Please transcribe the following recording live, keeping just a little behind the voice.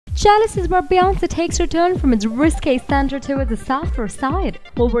Jealous is where Beyonce takes her turn from its risque center to its softer side.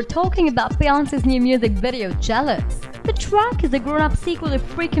 Well, we're talking about Beyonce's new music video, Jealous. The track is a grown-up sequel to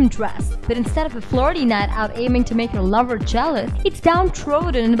Freakum Dress, but instead of a flirty night out aiming to make your lover jealous, it's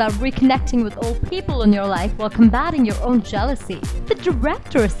downtrodden and about reconnecting with old people in your life while combating your own jealousy. The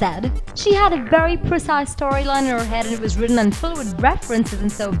director said, "She had a very precise storyline in her head and it was written and filled with references,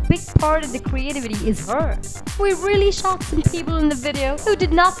 and so a big part of the creativity is her. We really shocked some people in the video who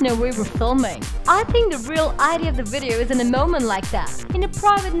did not know we were filming. I think the real idea of the video is in a moment like that. In a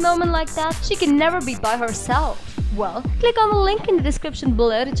private moment like that, she can never be by herself." Well, click on the link in the description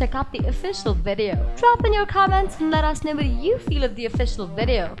below to check out the official video. Drop in your comments and let us know what you feel of the official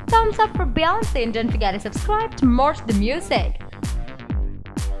video. Thumbs up for Beyonce and don't forget to subscribe to more to the music.